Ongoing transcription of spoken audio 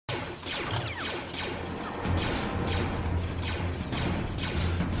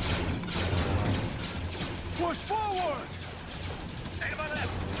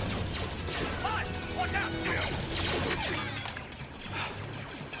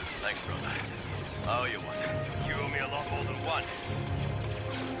Thanks, brother. I owe you one. You owe me a lot more than one.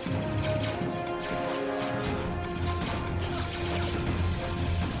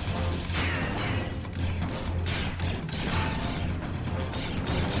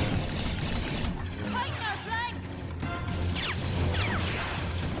 Tighten our flank!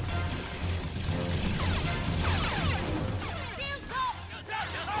 Shields up!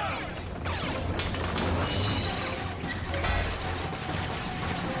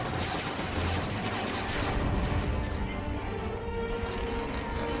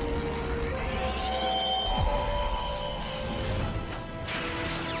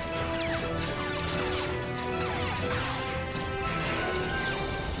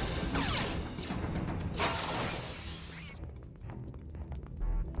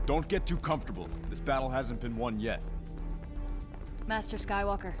 Don't get too comfortable. This battle hasn't been won yet. Master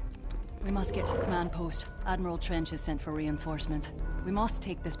Skywalker, we must get to the command post. Admiral Trench has sent for reinforcements. We must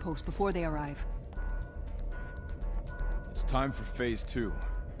take this post before they arrive. It's time for Phase 2.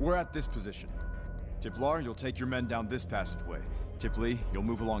 We're at this position. Tiplar, you'll take your men down this passageway. Tipli, you'll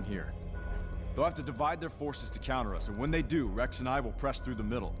move along here. They'll have to divide their forces to counter us, and when they do, Rex and I will press through the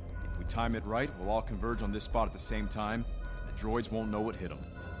middle. If we time it right, we'll all converge on this spot at the same time. The droids won't know what hit them.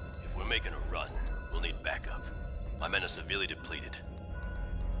 If we're making a run, we'll need backup. My men are severely depleted.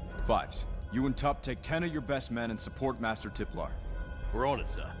 Fives, you and Tup take 10 of your best men and support Master Tiplar. We're on it,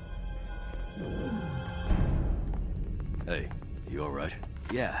 sir. Hey, you alright?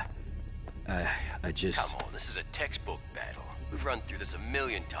 Yeah. I just... Come on, this is a textbook battle. We've run through this a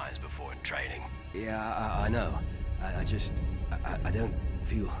million times before in training. Yeah, I know. I don't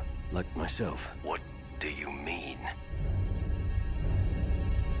feel like myself. What do you mean?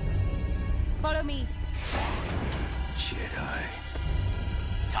 Follow me. Jedi.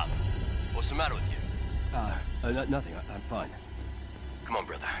 Tup, what's the matter with you? Nothing. I'm fine. Come on,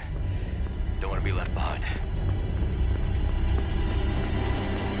 brother. Don't want to be left behind.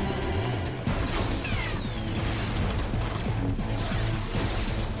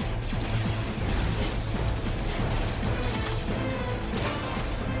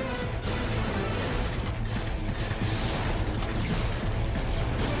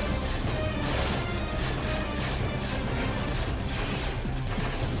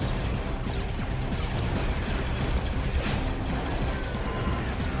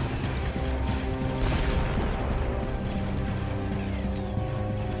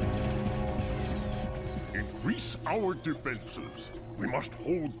 Increase our defenses. We must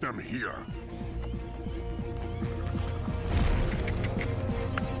hold them here.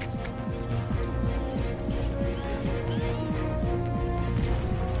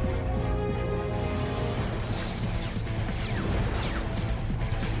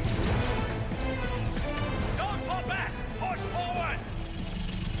 Don't fall back! Push forward!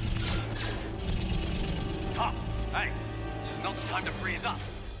 Tup, hey, this is not the time to freeze up.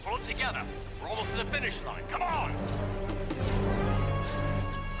 Pull it together. We're almost to the finish line. Come on!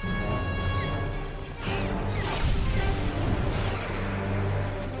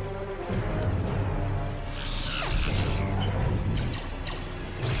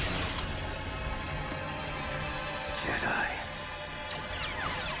 Jedi.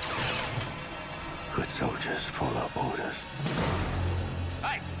 Good soldiers follow orders.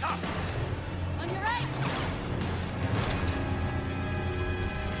 Hey, Tup! On your right!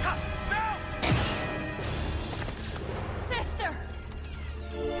 Tup, now! Sister!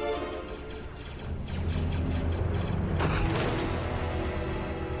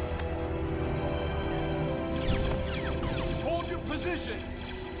 Hold your position!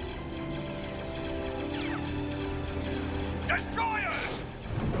 Destroyers!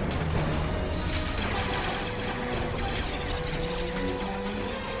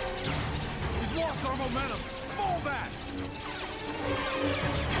 We've lost our momentum! Fall back!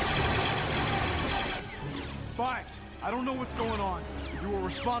 Fives, I don't know what's going on. You are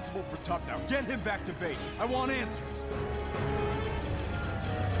responsible for Tup now. Get him back to base. I want answers.